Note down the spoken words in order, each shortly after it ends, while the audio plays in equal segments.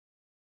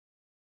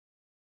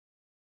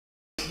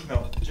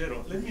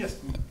Gero, let me ask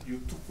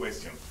you two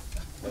questions.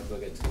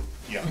 Good.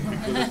 Yeah,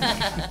 because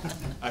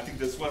I think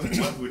that's one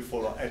will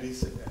follow, and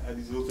it's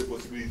also a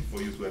possibility for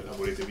you to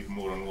elaborate a bit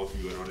more on what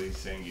you were already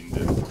saying in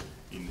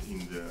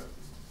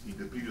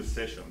the previous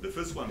session. The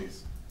first one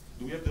is,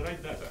 do we have the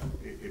right data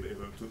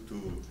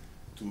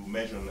to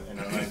measure and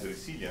analyze the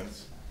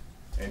resilience?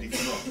 And if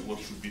not, what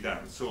should be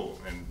done? So,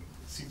 and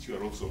since you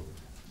are also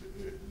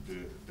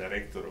the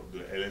director of the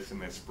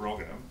LSMS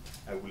program,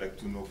 I would like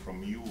to know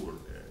from you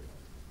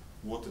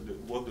what the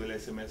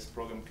LSMS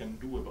program can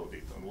do about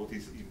it and what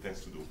it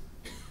intends to do.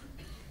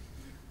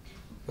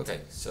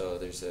 Okay, so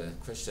there's a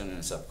question and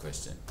a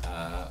sub-question.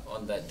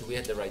 On that, do we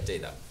have the right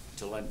data?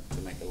 To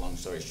make a long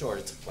story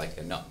short,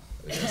 like no.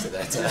 So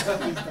that's,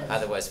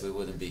 otherwise we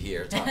wouldn't be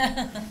here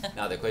talking.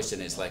 Now the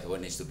question is like what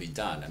needs to be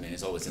done. I mean,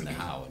 it's always in the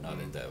how, not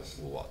in the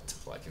what.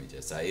 Like we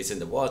just say, it's in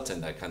the what,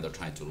 and I kind of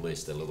trying to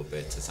list a little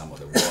bit some of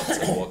the what's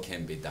and what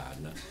can be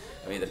done.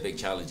 I mean, the big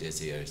challenge is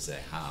here is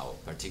how,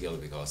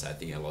 particularly because I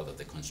think a lot of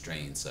the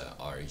constraints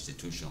are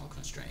institutional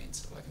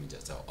constraints. Like we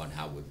just on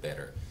how we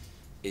better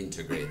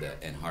integrate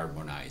and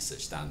harmonize the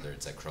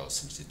standards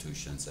across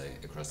institutions,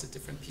 across the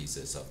different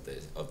pieces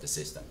of the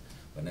system.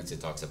 When it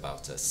talks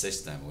about a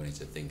system, we need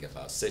to think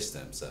about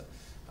systems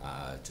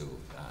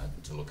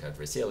to look at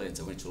resilience,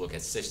 and we need to look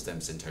at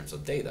systems in terms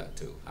of data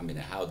too. I mean,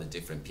 how the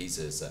different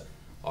pieces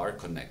are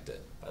connected.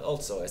 But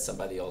also, as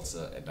somebody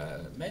also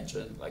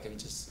mentioned, like I mean,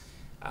 just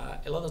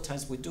a lot of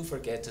times we do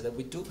forget that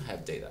we do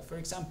have data. For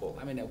example,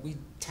 I mean, we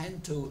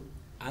tend to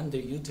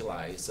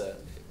underutilize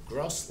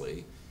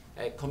grossly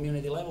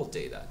community level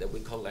data that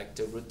we collect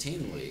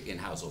routinely in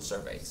household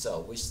surveys.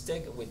 So we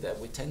stick with that.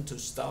 We tend to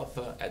stop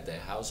at the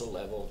household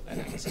level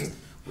analysis.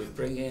 We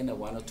bring in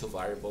one or two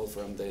variables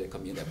from the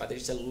community, but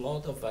there's a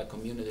lot of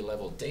community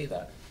level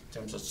data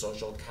in terms of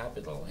social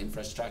capital,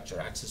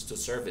 infrastructure, access to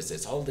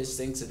services, all these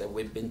things that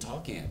we've been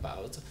talking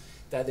about.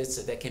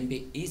 That can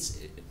be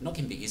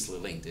easily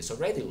linked. It's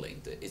already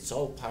linked. It's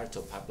all part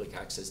of public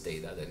access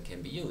data that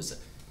can be used.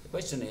 The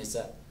question is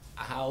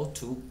how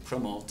to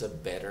promote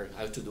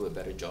how to do a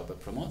better job of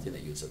promoting the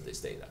use of this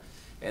data,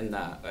 and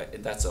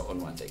that's on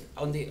one thing.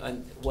 On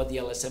what the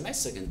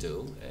LSMS can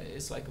do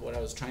is like what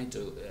I was trying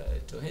to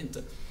hint,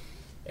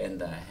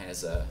 and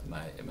as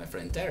my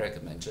friend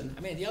Derek mentioned.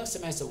 I mean, the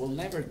LSMS will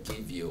never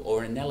give you,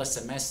 or an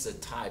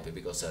LSMS type,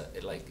 because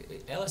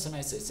like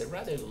LSMS is a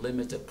rather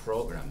limited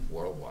program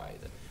worldwide,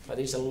 but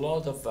there's a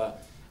lot of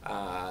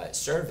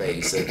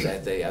surveys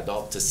that they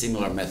adopt a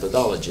similar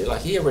methodology.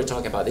 Like here we're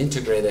talking about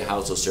integrated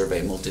household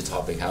survey,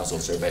 multi-topic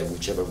household survey,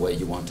 whichever way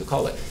you want to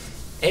call it.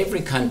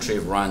 Every country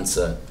runs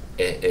a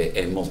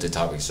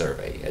multi-topic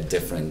survey at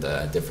different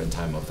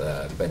time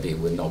of maybe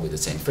not with the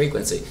same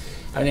frequency.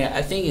 I mean,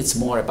 I think it's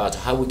more about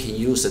how we can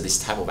use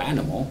this type of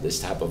animal, this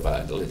type of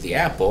the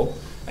apple,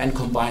 and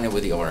combine it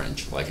with the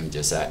orange, like I'm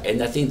just said.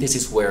 And I think this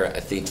is where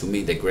I think to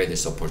me the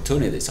greatest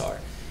opportunities are.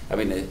 I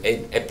mean,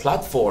 a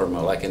platform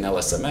like an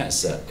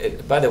LSMS,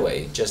 by the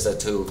way, just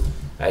to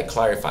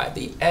clarify,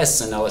 the S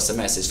in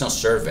LSMS is not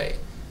survey.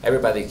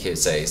 Everybody can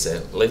say it's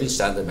a living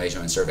standard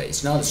measurement survey.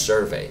 It's not a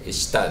survey, it's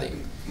study.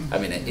 I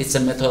mean, it's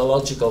a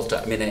methodological,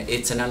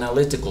 it's an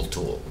analytical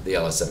tool, the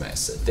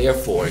LSMS.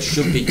 Therefore, it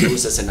should be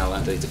used as an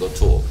analytical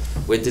tool.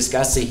 We're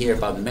discussing here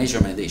about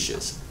measurement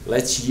issues.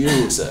 Let's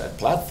use a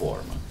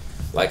platform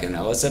like an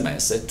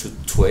LSMS to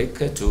tweak,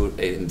 to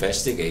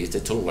investigate,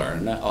 to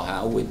learn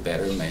how we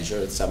better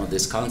measure some of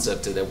this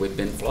concept that we've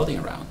been floating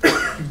around.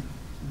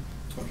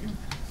 Okay.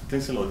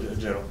 Thanks a lot,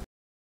 Gero.